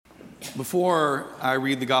Before I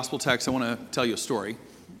read the gospel text, I want to tell you a story.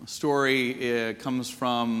 A story comes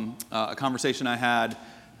from a conversation I had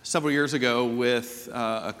several years ago with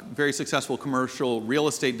a very successful commercial real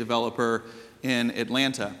estate developer in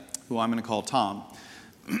Atlanta, who I'm going to call Tom.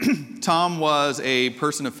 Tom was a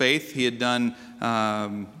person of faith. He had done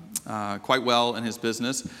quite well in his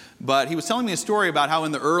business, but he was telling me a story about how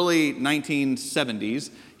in the early 1970s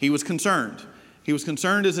he was concerned. He was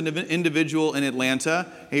concerned as an individual in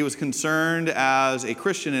Atlanta. He was concerned as a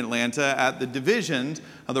Christian in Atlanta at the divisions,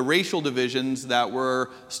 the racial divisions that were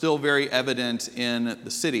still very evident in the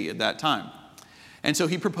city at that time. And so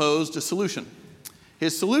he proposed a solution.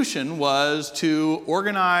 His solution was to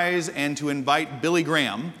organize and to invite Billy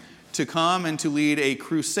Graham to come and to lead a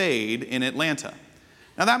crusade in Atlanta.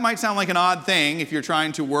 Now that might sound like an odd thing if you're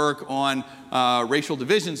trying to work on racial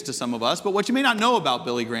divisions to some of us, but what you may not know about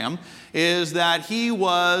Billy Graham is that he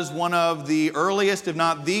was one of the earliest, if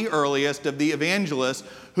not the earliest, of the evangelists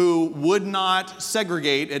who would not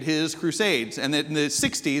segregate at his crusades. And in the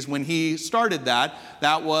 60s, when he started that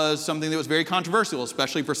was something that was very controversial,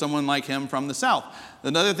 especially for someone like him from the South.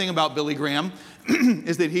 Another thing about Billy Graham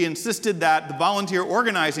is that he insisted that the volunteer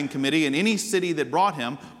organizing committee in any city that brought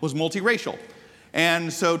him was multiracial.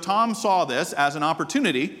 And so Tom saw this as an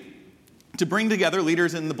opportunity to bring together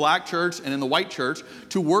leaders in the black church and in the white church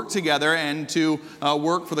to work together and to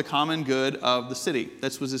work for the common good of the city.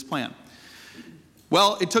 This was his plan.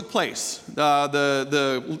 Well, it took place.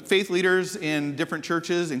 The faith leaders in different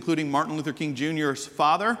churches, including Martin Luther King Jr.'s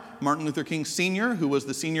father, Martin Luther King Sr., who was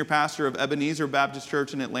the senior pastor of Ebenezer Baptist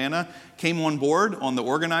Church in Atlanta, came on board on the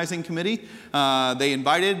organizing committee.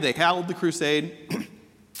 They held the crusade.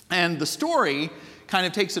 And the story kind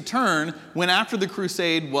of takes a turn when after the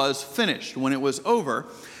crusade was finished, when it was over.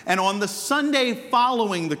 And on the Sunday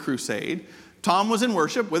following the crusade, Tom was in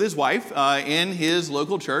worship with his wife in his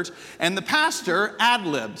local church, and the pastor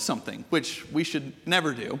ad-libbed something, which we should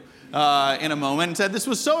never do, in a moment, and said, this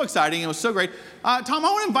was so exciting, it was so great. Tom,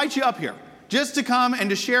 I want to invite you up here just to come and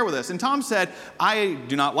to share with us. And Tom said, I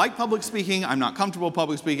do not like public speaking. I'm not comfortable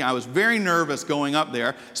public speaking. I was very nervous going up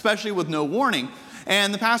there, especially with no warning.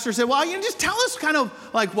 And the pastor said, well, just tell us kind of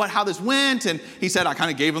like how this went. And he said, I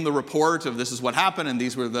kind of gave him the report of this is what happened, and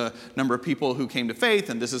these were the number of people who came to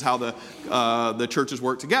faith, and this is how the churches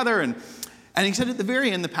work together. And he said at the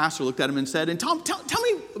very end, the pastor looked at him and said, and Tom, tell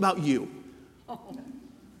me about you.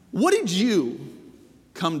 What did you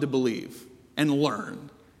come to believe and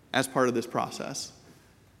learn as part of this process?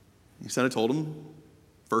 He said, I told him,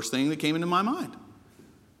 first thing that came into my mind,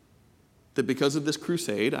 that because of this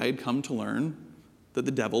crusade, I had come to learn that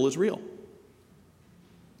the devil is real.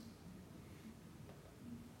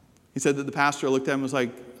 He said that the pastor looked at him and was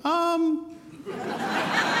like,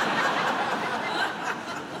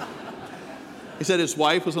 He said his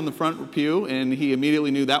wife was on the front pew, and he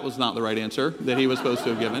immediately knew that was not the right answer that he was supposed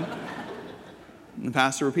to have given. And the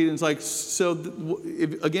pastor repeated, and it's like, so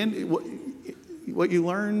again, what you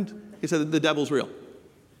learned, he said that the devil's real.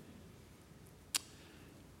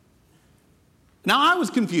 Now, I was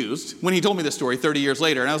confused when he told me this story 30 years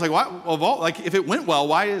later, and I was like, if it went well,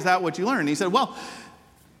 why is that what you learned? And he said, well,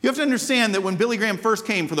 you have to understand that when Billy Graham first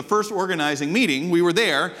came for the first organizing meeting, we were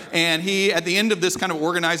there, and he, at the end of this kind of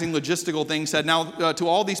organizing logistical thing, said, now, to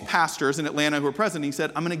all these pastors in Atlanta who were present, he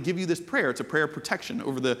said, I'm going to give you this prayer. It's a prayer of protection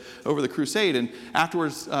over the crusade. And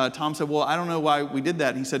afterwards, Tom said, well, I don't know why we did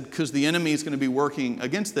that. And he said, because the enemy is going to be working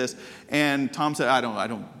against this. And Tom said, I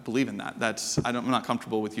don't believe in that. I'm not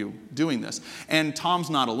comfortable with you doing this. And Tom's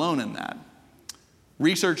not alone in that.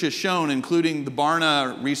 Research has shown, including the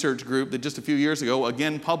Barna research group that just a few years ago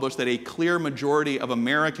again published that a clear majority of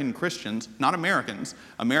American Christians, not Americans,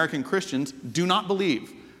 American Christians do not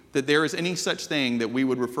believe that there is any such thing that we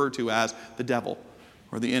would refer to as the devil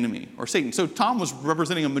or the enemy or Satan. So Tom was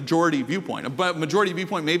representing a majority viewpoint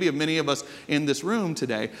maybe of many of us in this room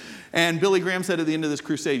today. And Billy Graham said at the end of this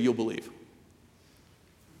crusade, you'll believe.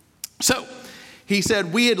 So he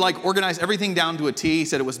said we had organized everything down to a T. He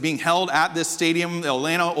said it was being held at this stadium, the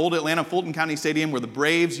old Atlanta Fulton County Stadium, where the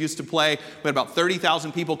Braves used to play. We had about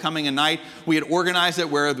 30,000 people coming a night. We had organized it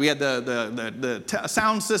where we had the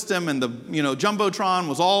sound system, and the Jumbotron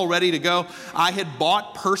was all ready to go. I had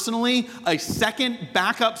bought personally a second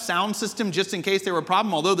backup sound system just in case there were a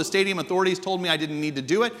problem, although the stadium authorities told me I didn't need to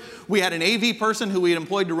do it. We had an AV person who we had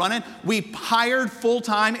employed to run it. We hired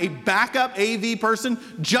full-time a backup AV person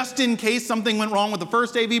just in case something went wrong with the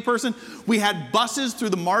first AV person. We had buses through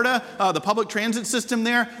the MARTA, the public transit system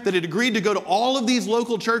there, that had agreed to go to all of these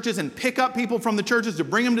local churches and pick up people from the churches to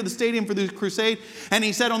bring them to the stadium for the crusade. And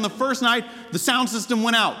he said on the first night, the sound system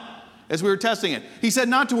went out. as we were testing it. He said,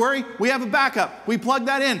 not to worry, we have a backup. We plugged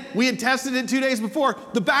that in. We had tested it 2 days before.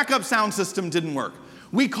 The backup sound system didn't work.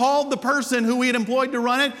 We called the person who we had employed to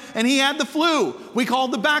run it, and he had the flu. We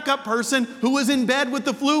called the backup person who was in bed with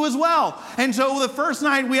the flu as well. And so the first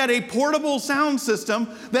night, we had a portable sound system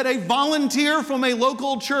that a volunteer from a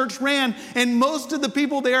local church ran, and most of the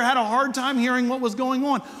people there had a hard time hearing what was going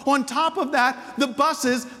on. On top of that, the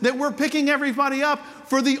buses that were picking everybody up,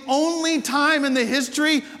 for the only time in the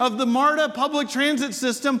history of the MARTA public transit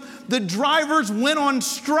system, the drivers went on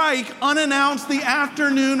strike unannounced the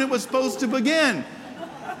afternoon it was supposed to begin.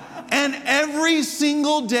 And every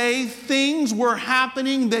single day, things were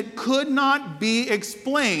happening that could not be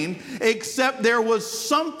explained, except there was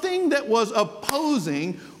something that was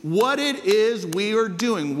opposing what it is we are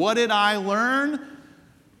doing. What did I learn?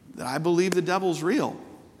 That I believe the devil's real.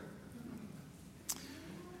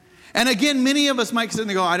 And again, many of us might sit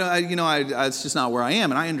and go, it's just not where I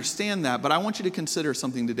am, and I understand that. But I want you to consider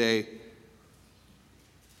something today,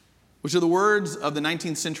 which are the words of the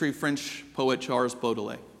 19th century French poet Charles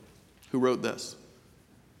Baudelaire, who wrote this: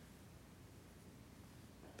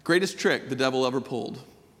 the greatest trick the devil ever pulled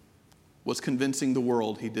was convincing the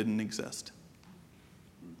world he didn't exist.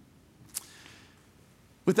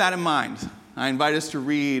 With that in mind, I invite us to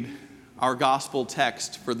read our gospel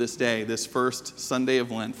text for this day, this first Sunday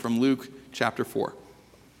of Lent, from Luke chapter 4,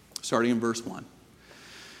 starting in verse 1.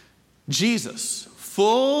 Jesus,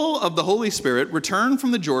 full of the Holy Spirit, returned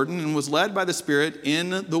from the Jordan and was led by the Spirit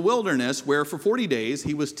in the wilderness, where for 40 days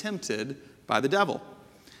he was tempted by the devil.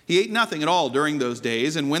 He ate nothing at all during those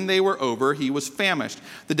days, and when they were over, he was famished.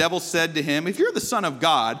 The devil said to him, "If you're the Son of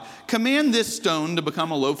God, command this stone to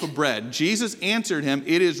become a loaf of bread." Jesus answered him,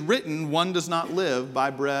 "It is written, one does not live by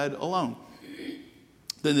bread alone."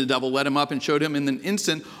 Then the devil led him up and showed him in an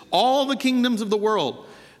instant all the kingdoms of the world.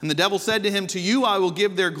 And the devil said to him, "To you I will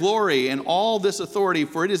give their glory and all this authority,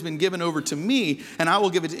 for it has been given over to me, and I will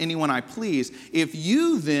give it to anyone I please. If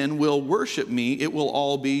you then will worship me, it will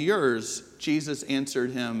all be yours." Jesus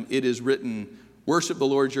answered him, "It is written, worship the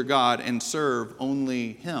Lord your God and serve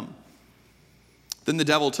only him." Then the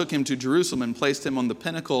devil took him to Jerusalem and placed him on the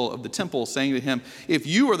pinnacle of the temple, saying to him, "If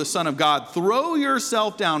you are the Son of God, throw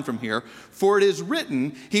yourself down from here, for it is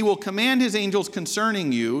written, he will command his angels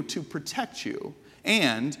concerning you to protect you.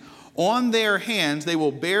 And on their hands they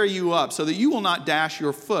will bear you up, so that you will not dash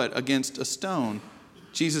your foot against a stone."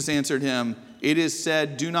 Jesus answered him, "It is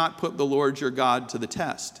said, do not put the Lord your God to the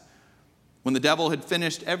test." When the devil had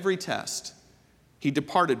finished every test, he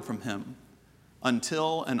departed from him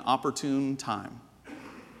until an opportune time.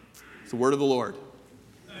 It's the word of the Lord.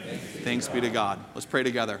 Thanks be to God. Let's pray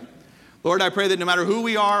together. Lord, I pray that no matter who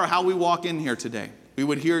we are or how we walk in here today, we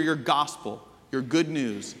would hear your gospel, your good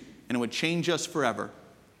news, and it would change us forever.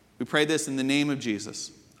 We pray this in the name of Jesus.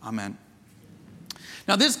 Amen.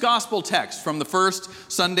 Now, this gospel text from the first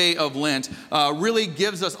Sunday of Lent really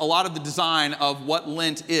gives us a lot of the design of what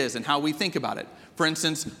Lent is and how we think about it. For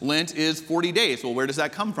instance, Lent is 40 days. Well, where does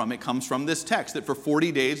that come from? It comes from this text that for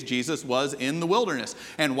 40 days Jesus was in the wilderness.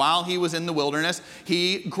 And while he was in the wilderness,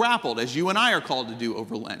 he grappled, as you and I are called to do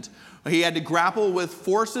over Lent. He had to grapple with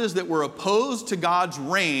forces that were opposed to God's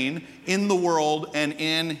reign in the world and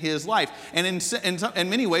in his life. And in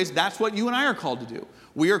many ways, that's what you and I are called to do.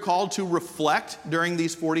 We are called to reflect during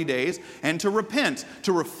these 40 days and to repent,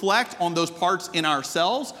 to reflect on those parts in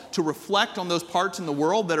ourselves, to reflect on those parts in the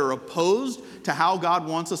world that are opposed to how God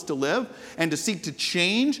wants us to live, and to seek to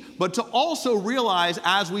change, but to also realize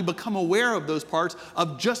as we become aware of those parts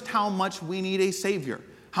of just how much we need a Savior,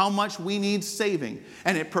 how much we need saving.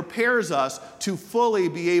 And it prepares us to fully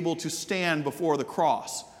be able to stand before the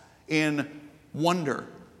cross in wonder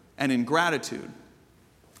and in gratitude.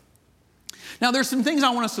 Now, there's some things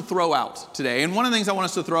I want us to throw out today. And one of the things I want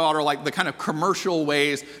us to throw out are like the kind of commercial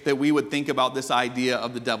ways that we would think about this idea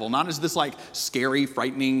of the devil. Not as this like scary,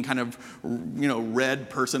 frightening kind of,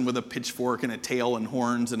 red person with a pitchfork and a tail and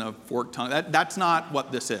horns and a forked tongue. That's not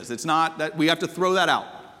what this is. It's not that. We have to throw that out.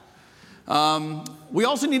 We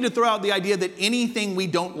also need to throw out the idea that anything we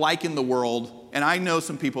don't like in the world, and I know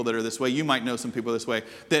some people that are this way, you might know some people this way,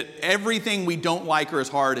 that everything we don't like or is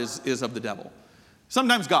hard is of the devil.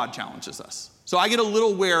 Sometimes God challenges us. So I get a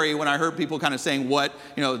little wary when I heard people kind of saying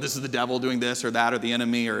this is the devil doing this or that or the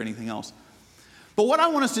enemy or anything else. But what I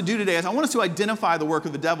want us to do today is I want us to identify the work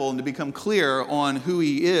of the devil and to become clear on who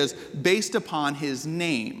he is based upon his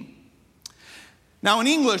name. Now, in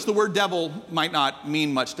English, the word devil might not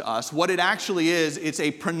mean much to us. What it actually is, it's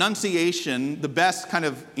a pronunciation, the best kind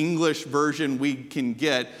of English version we can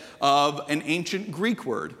get of an ancient Greek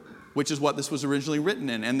word, which is what this was originally written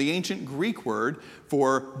in. And the ancient Greek word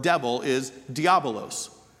for devil is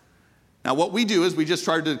diabolos. Now, what we do is we just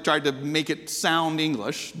tried to make it sound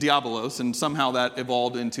English, diabolos, and somehow that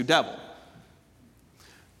evolved into devil.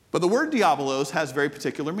 But the word diabolos has very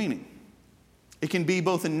particular meaning. It can be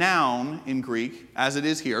both a noun in Greek, as it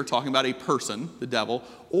is here, talking about a person, the devil,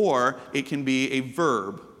 or it can be a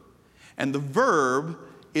verb. And the verb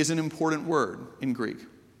is an important word in Greek.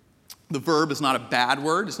 The verb is not a bad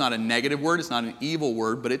word, it's not a negative word, it's not an evil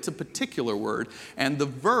word, but it's a particular word. And the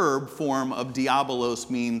verb form of diabolos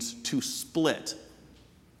means to split,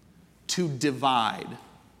 to divide.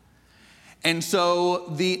 And so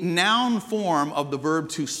the noun form of the verb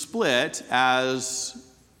to split, as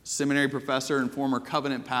seminary professor and former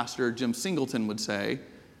covenant pastor Jim Singleton would say,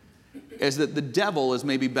 is that the devil is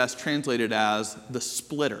maybe best translated as the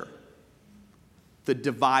splitter, the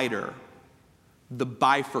divider, the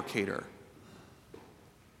bifurcator.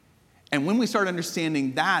 And when we start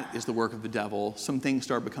understanding that is the work of the devil, some things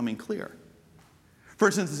start becoming clear. For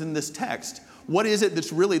instance, in this text, what is it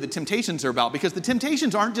that's really the temptations are about? Because the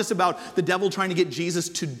temptations aren't just about the devil trying to get Jesus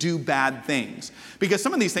to do bad things. Because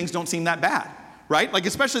some of these things don't seem that bad, right? Like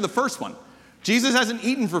especially the first one. Jesus hasn't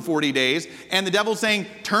eaten for 40 days, and the devil's saying,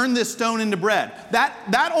 turn this stone into bread.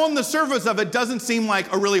 That on the surface of it doesn't seem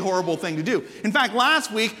like a really horrible thing to do. In fact,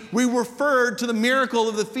 last week, we referred to the miracle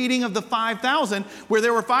of the feeding of the 5,000, where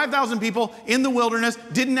there were 5,000 people in the wilderness,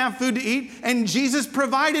 didn't have food to eat, and Jesus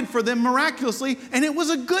provided for them miraculously, and it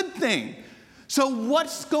was a good thing. So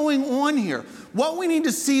what's going on here? What we need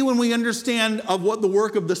to see when we understand of what the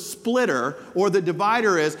work of the splitter or the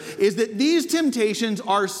divider is that these temptations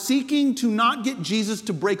are seeking to not get Jesus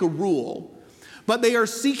to break a rule, but they are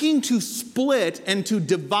seeking to split and to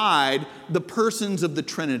divide the persons of the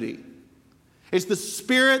Trinity. It's the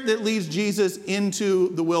Spirit that leads Jesus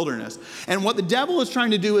into the wilderness. And what the devil is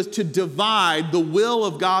trying to do is to divide the will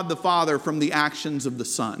of God the Father from the actions of the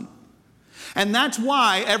Son. And that's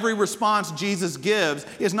why every response Jesus gives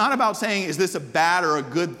is not about saying, is this a bad or a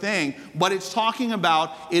good thing? But it's talking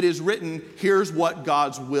about, it is written, here's what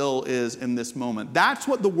God's will is in this moment. That's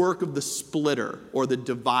what the work of the splitter or the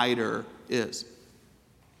divider is.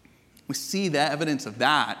 We see the evidence of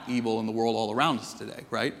that evil in the world all around us today,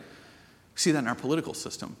 right? We see that in our political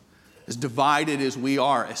system. As divided as we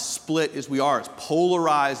are, as split as we are, as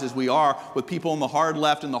polarized as we are, with people on the hard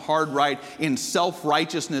left and the hard right in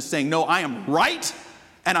self-righteousness saying, no, I am right,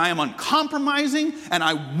 and I am uncompromising, and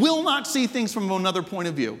I will not see things from another point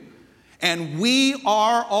of view. And we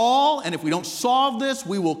are all, and if we don't solve this,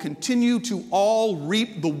 we will continue to all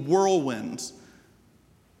reap the whirlwinds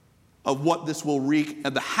of what this will wreak,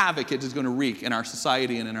 and the havoc it is going to wreak in our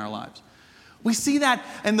society and in our lives. We see that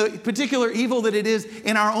and the particular evil that it is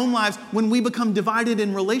in our own lives when we become divided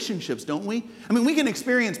in relationships, don't we? I mean, we can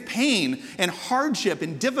experience pain and hardship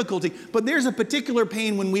and difficulty, but there's a particular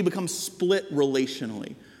pain when we become split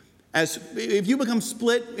relationally. As if you become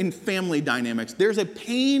split in family dynamics, there's a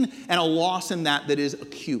pain and a loss in that is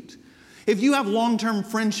acute. If you have long-term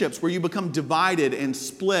friendships where you become divided and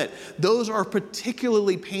split, those are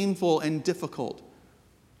particularly painful and difficult.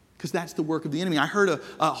 Because that's the work of the enemy. I heard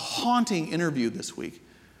a haunting interview this week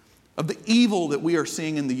of the evil that we are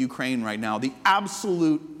seeing in the Ukraine right now, the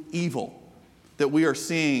absolute evil that we are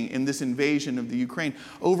seeing in this invasion of the Ukraine.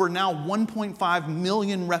 Over now 1.5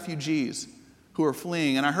 million refugees who are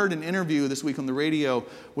fleeing. And I heard an interview this week on the radio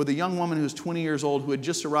with a young woman who's 20 years old who had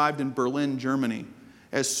just arrived in Berlin, Germany,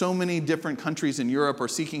 as so many different countries in Europe are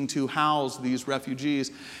seeking to house these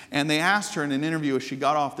refugees. And they asked her in an interview as she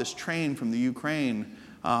got off this train from the Ukraine,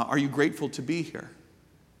 are you grateful to be here?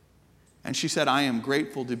 And she said, I am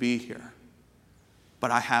grateful to be here,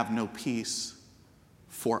 but I have no peace,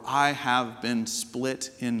 for I have been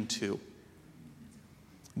split in two.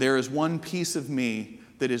 There is one piece of me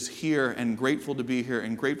that is here and grateful to be here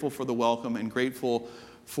and grateful for the welcome and grateful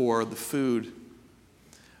for the food,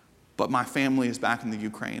 but my family is back in the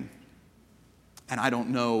Ukraine, and I don't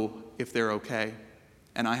know if they're okay,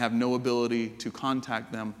 and I have no ability to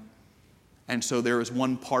contact them. And so there is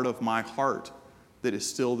one part of my heart that is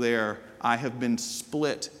still there. I have been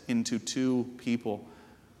split into two people.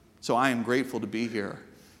 So I am grateful to be here,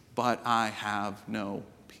 but I have no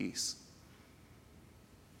peace.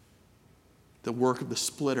 The work of the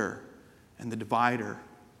splitter and the divider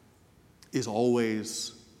is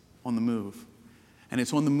always on the move. And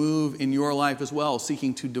it's on the move in your life as well,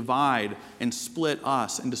 seeking to divide and split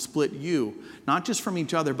us and to split you, not just from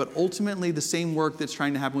each other, but ultimately the same work that's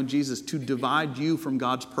trying to happen with Jesus, to divide you from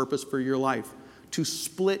God's purpose for your life, to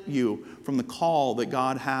split you from the call that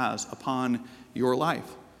God has upon your life.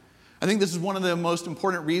 I think this is one of the most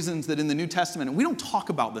important reasons that in the New Testament, and we don't talk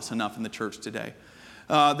about this enough in the church today,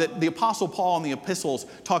 that the Apostle Paul in the epistles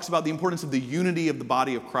talks about the importance of the unity of the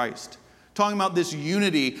body of Christ. Talking about this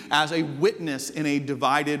unity as a witness in a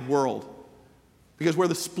divided world. Because where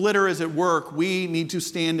the splitter is at work, we need to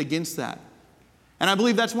stand against that. And I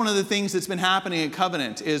believe that's one of the things that's been happening at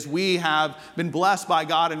Covenant is we have been blessed by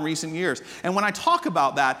God in recent years. And when I talk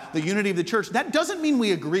about that, the unity of the church, that doesn't mean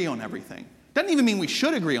we agree on everything. Doesn't even mean we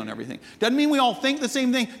should agree on everything. Doesn't mean we all think the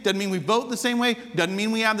same thing. Doesn't mean we vote the same way. Doesn't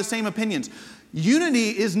mean we have the same opinions. Unity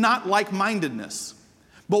is not like-mindedness.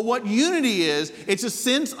 But what unity is, it's a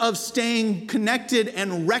sense of staying connected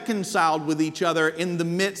and reconciled with each other in the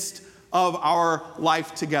midst of our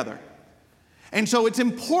life together. And so it's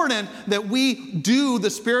important that we do the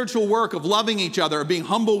spiritual work of loving each other, of being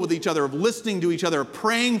humble with each other, of listening to each other, of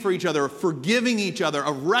praying for each other, of forgiving each other,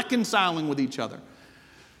 of reconciling with each other.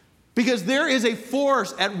 Because there is a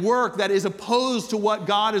force at work that is opposed to what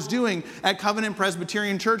God is doing at Covenant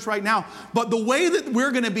Presbyterian Church right now. But the way that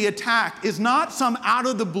we're going to be attacked is not some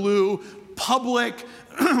out-of-the-blue, public,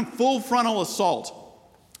 full frontal assault.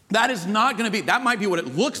 That is not going to be, that might be what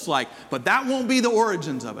it looks like, but that won't be the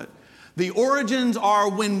origins of it. The origins are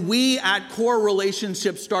when we at core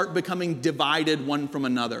relationships start becoming divided one from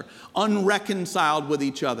another, unreconciled with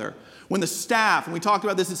each other. When the staff, and we talked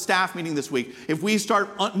about this at staff meeting this week, if we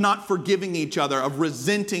start not forgiving each other, of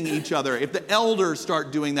resenting each other, if the elders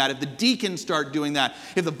start doing that, if the deacons start doing that,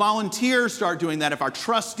 if the volunteers start doing that, if our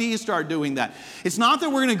trustees start doing that, it's not that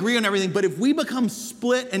we're going to agree on everything, but if we become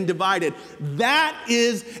split and divided, that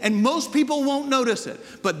is, and most people won't notice it,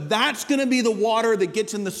 but that's going to be the water that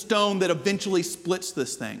gets in the stone that eventually splits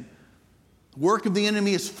this thing. The work of the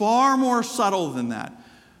enemy is far more subtle than that.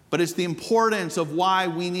 But it's the importance of why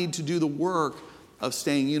we need to do the work of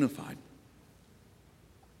staying unified.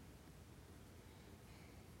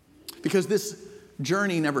 Because this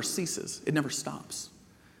journey never ceases. It never stops.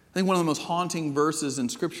 I think one of the most haunting verses in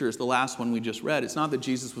Scripture is the last one we just read. It's not that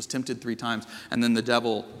Jesus was tempted 3 times and then the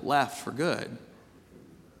devil left for good.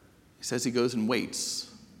 He says he goes and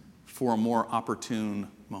waits for a more opportune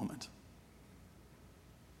moment.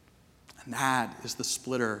 And that is the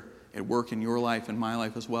splitter at work in your life and my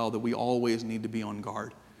life as well, that we always need to be on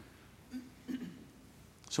guard.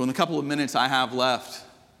 So in the couple of minutes I have left,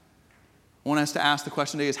 I want us to ask the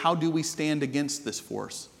question today is, how do we stand against this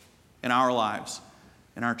force in our lives,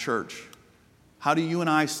 in our church? How do you and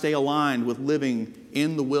I stay aligned with living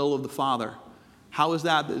in the will of the Father? How is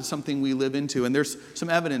that something we live into? And there's some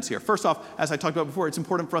evidence here. First off, as I talked about before, it's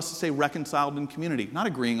important for us to stay reconciled in community. Not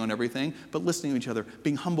agreeing on everything, but listening to each other,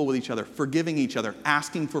 being humble with each other, forgiving each other,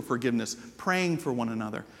 asking for forgiveness, praying for one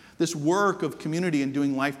another. This work of community and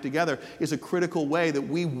doing life together is a critical way that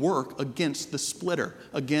we work against the splitter,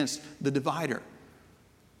 against the divider.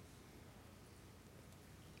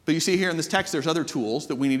 But you see here in this text, there's other tools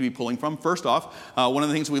that we need to be pulling from. First off, one of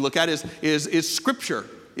the things we look at is Scripture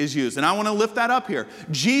is used. And I want to lift that up here.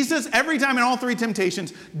 Jesus, every time in all 3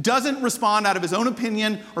 temptations, doesn't respond out of his own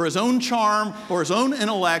opinion or his own charm or his own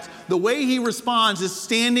intellect. The way he responds is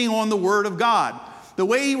standing on the Word of God. The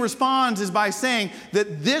way he responds is by saying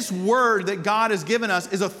that this Word that God has given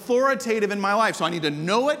us is authoritative in my life. So I need to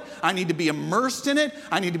know it. I need to be immersed in it.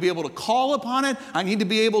 I need to be able to call upon it. I need to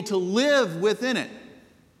be able to live within it.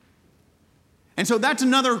 And so that's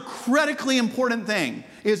another critically important thing,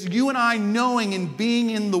 is you and I knowing and being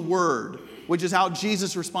in the Word, which is how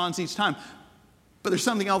Jesus responds each time. But there's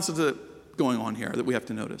something else that's going on here that we have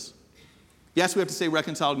to notice. Yes, we have to stay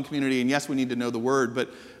reconciled in community, and yes, we need to know the Word, but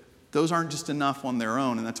those aren't just enough on their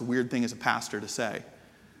own, and that's a weird thing as a pastor to say.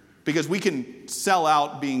 Because we can sell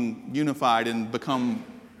out being unified and become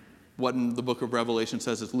what in the book of Revelation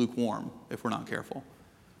says is lukewarm if we're not careful.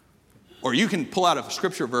 Or you can pull out a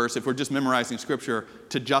Scripture verse, if we're just memorizing Scripture,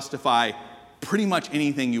 to justify pretty much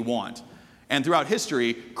anything you want. And throughout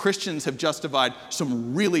history, Christians have justified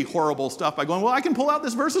some really horrible stuff by going, well, I can pull out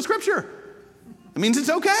this verse of Scripture. It means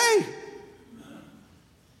it's okay.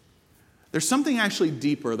 There's something actually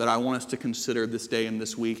deeper that I want us to consider this day and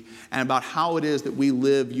this week, and about how it is that we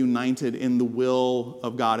live united in the will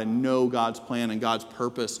of God and know God's plan and God's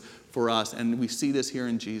purpose for us. And we see this here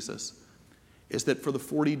in Jesus. Is that for the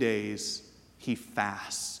 40 days, he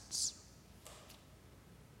fasts.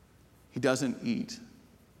 He doesn't eat.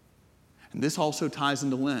 And this also ties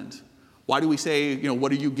into Lent. Why do we say, what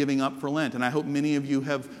are you giving up for Lent? And I hope many of you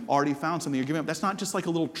have already found something you're giving up. That's not just like a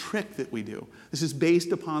little trick that we do. This is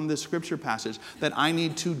based upon this Scripture passage, that I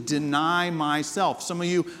need to deny myself. Some of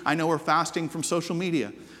you, I know, are fasting from social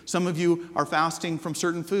media. Some of you are fasting from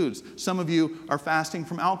certain foods. Some of you are fasting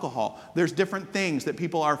from alcohol. There's different things that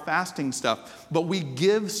people are fasting stuff. But we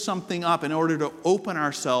give something up in order to open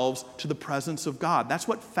ourselves to the presence of God. That's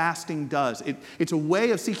what fasting does. It's a way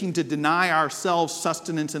of seeking to deny ourselves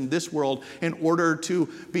sustenance in this world world in order to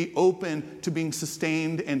be open to being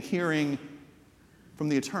sustained and hearing from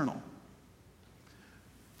the eternal.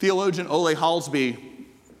 Theologian Ole Halsby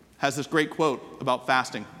has this great quote about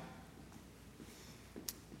fasting.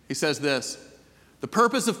 He says this: "The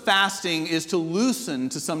purpose of fasting is to loosen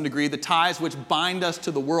to some degree the ties which bind us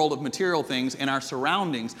to the world of material things and our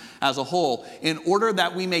surroundings as a whole, in order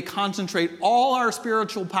that we may concentrate all our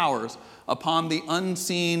spiritual powers upon the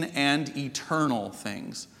unseen and eternal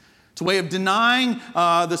things." It's a way of denying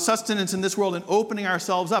the sustenance in this world and opening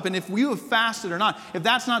ourselves up. And if you have fasted or not, if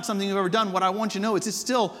that's not something you've ever done, what I want you to know is it's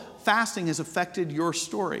still, fasting has affected your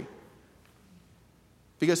story.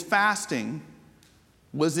 Because fasting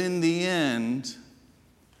was in the end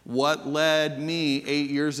what led me 8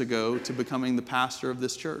 years ago to becoming the pastor of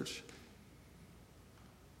this church.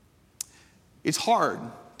 It's hard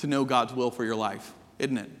to know God's will for your life,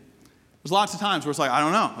 isn't it? There's lots of times where it's like, I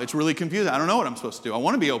don't know. It's really confusing. I don't know what I'm supposed to do. I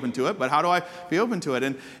want to be open to it, but how do I be open to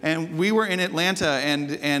it? And we were in Atlanta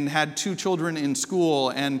and had 2 children in school,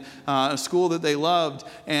 and a school that they loved.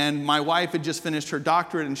 And my wife had just finished her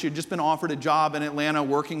doctorate, and she had just been offered a job in Atlanta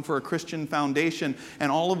working for a Christian foundation.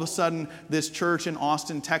 And all of a sudden, this church in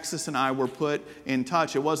Austin, Texas, and I were put in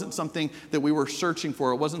touch. It wasn't something that we were searching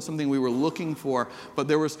for. It wasn't something we were looking for, but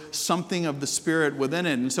there was something of the Spirit within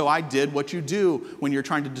it. And so I did what you do when you're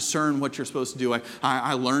trying to discern what you're supposed to do.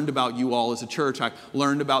 I learned about you all as a church. I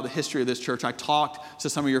learned about the history of this church. I talked to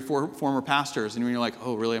some of your former pastors, and you're like,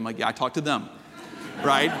 oh, really? I'm like, yeah, I talked to them,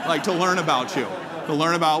 right? Like, to learn about you, to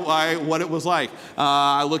learn about what it was like.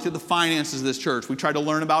 I looked at the finances of this church. We tried to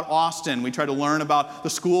learn about Austin. We tried to learn about the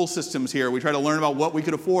school systems here. We tried to learn about what we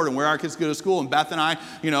could afford and where our kids could go to school. And Beth and I,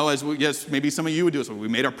 yes, maybe some of you would do this. We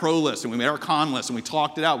made our pro list and we made our con list and we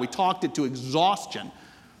talked it out. We talked it to exhaustion.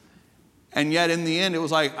 And yet, in the end, it was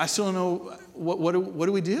like, I still don't know, what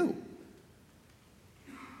do we do?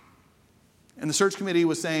 And the search committee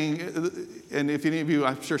was saying, and if any of you,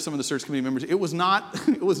 I'm sure some of the search committee members, it was not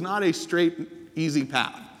a straight, easy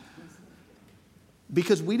path.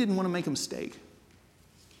 Because we didn't want to make a mistake.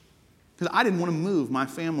 Because I didn't want to move my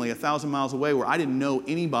family 1,000 miles away where I didn't know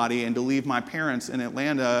anybody, and to leave my parents in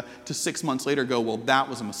Atlanta to 6 months later go, well, that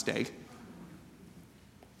was a mistake.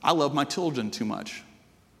 I love my children too much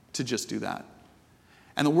to just do that.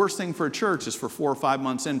 And the worst thing for a church is for 4 or 5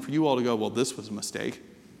 months in for you all to go, well, this was a mistake.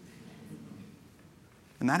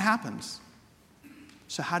 And that happens.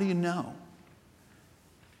 So how do you know?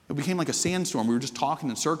 It became like a sandstorm. We were just talking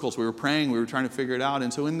in circles. We were praying. We were trying to figure it out.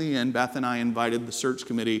 And so in the end, Beth and I invited the search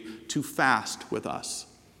committee to fast with us.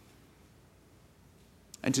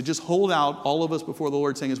 And to just hold out, all of us before the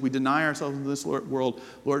Lord, saying, as we deny ourselves in this world,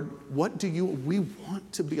 Lord, we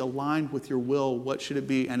want to be aligned with your will. What should it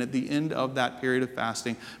be? And at the end of that period of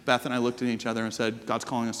fasting, Beth and I looked at each other and said, God's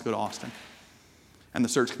calling us to go to Austin. And the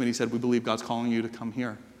search committee said, we believe God's calling you to come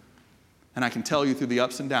here. And I can tell you through the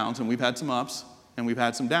ups and downs, and we've had some ups and we've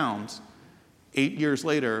had some downs, 8 years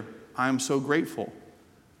later, I am so grateful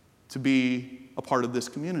to be a part of this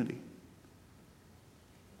community.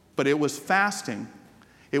 But it was fasting.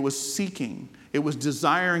 It was seeking. It was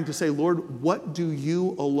desiring to say, Lord, what do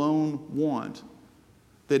you alone want?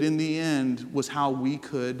 That in the end was how we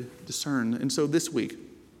could discern. And so this week,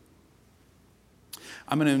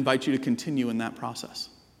 I'm going to invite you to continue in that process.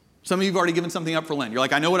 Some of you have already given something up for Lent. You're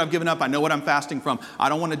like, I know what I've given up. I know what I'm fasting from. I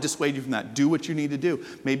don't want to dissuade you from that. Do what you need to do.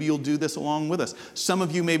 Maybe you'll do this along with us. Some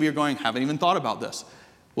of you maybe are going, haven't even thought about this.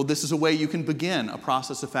 Well, this is a way you can begin a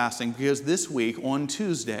process of fasting, because this week on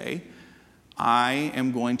Tuesday, I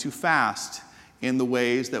am going to fast in the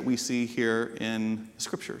ways that we see here in the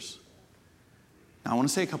Scriptures. Now, I want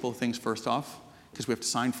to say a couple of things first off, because we have to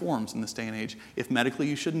sign forms in this day and age. If medically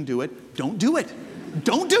you shouldn't do it, don't do it.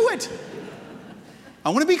 Don't do it. I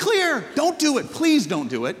want to be clear. Don't do it. Please don't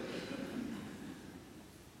do it.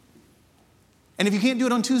 And if you can't do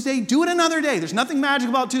it on Tuesday, do it another day. There's nothing magic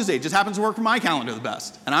about Tuesday. It just happens to work for my calendar the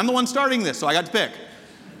best. And I'm the one starting this, so I got to pick.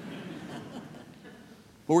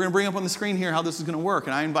 But we're going to bring up on the screen here how this is going to work.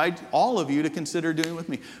 And I invite all of you to consider doing it with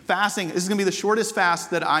me. Fasting, this is going to be the shortest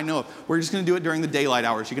fast that I know of. We're just going to do it during the daylight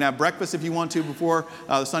hours. You can have breakfast if you want to before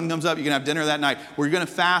the sun comes up. You can have dinner that night. We're going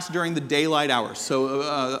to fast during the daylight hours.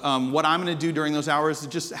 So what I'm going to do during those hours is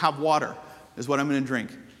just have water is what I'm going to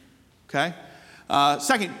drink. Okay?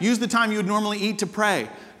 Second, use the time you would normally eat to pray.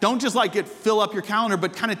 Don't just fill up your calendar,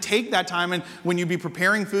 but kind of take that time, and when you be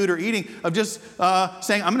preparing food or eating, of just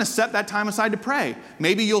saying, I'm going to set that time aside to pray.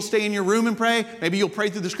 Maybe you'll stay in your room and pray. Maybe you'll pray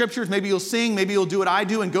through the Scriptures. Maybe you'll sing. Maybe you'll do what I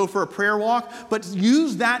do and go for a prayer walk. But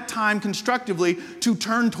use that time constructively to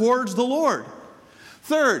turn towards the Lord.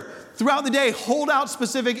 Third, throughout the day, hold out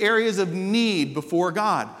specific areas of need before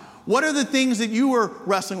God. What are the things that you are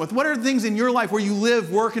wrestling with? What are the things in your life where you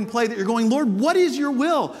live, work, and play that you're going, Lord, what is your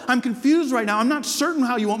will? I'm confused right now. I'm not certain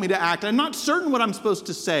how you want me to act. I'm not certain what I'm supposed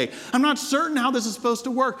to say. I'm not certain how this is supposed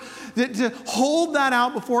to work. To hold that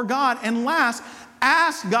out before God. And last,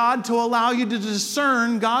 ask God to allow you to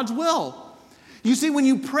discern God's will. You see, when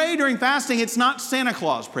you pray during fasting, it's not Santa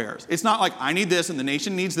Claus prayers. It's not like, I need this, and the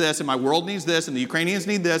nation needs this, and my world needs this, and the Ukrainians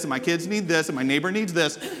need this, and my kids need this, and my neighbor needs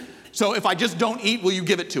this. So if I just don't eat, will you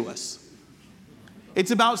give it to us? It's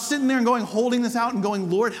about sitting there and going, holding this out and going,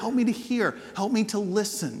 Lord, help me to hear. Help me to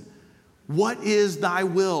listen. What is thy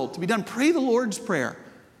will to be done? Pray the Lord's Prayer.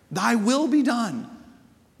 Thy will be done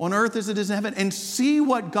on earth as it is in heaven. And see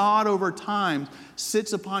what God over time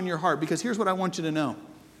sits upon your heart. Because here's what I want you to know.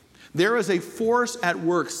 There is a force at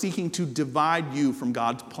work seeking to divide you from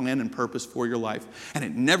God's plan and purpose for your life. And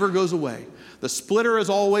it never goes away. The splitter is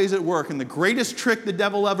always at work. And the greatest trick the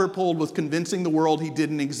devil ever pulled was convincing the world he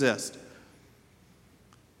didn't exist.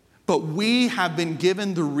 But we have been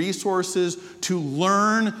given the resources to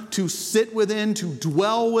learn, to sit within, to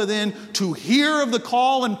dwell within, to hear of the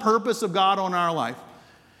call and purpose of God on our life.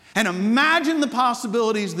 And imagine the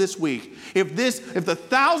possibilities this week. If the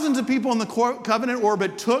thousands of people in the covenant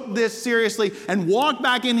orbit took this seriously and walked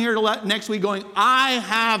back in here next week going, I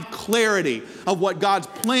have clarity of what God's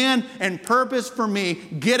plan and purpose for me.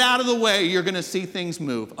 Get out of the way. You're going to see things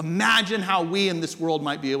move. Imagine how we in this world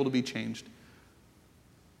might be able to be changed.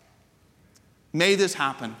 May this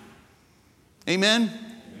happen. Amen?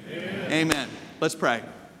 Amen. Amen. Let's pray.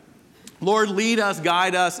 Lord, lead us,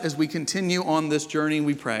 guide us as we continue on this journey,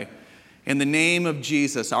 we pray. In the name of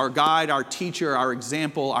Jesus, our guide, our teacher, our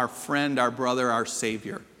example, our friend, our brother, our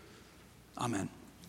Savior. Amen.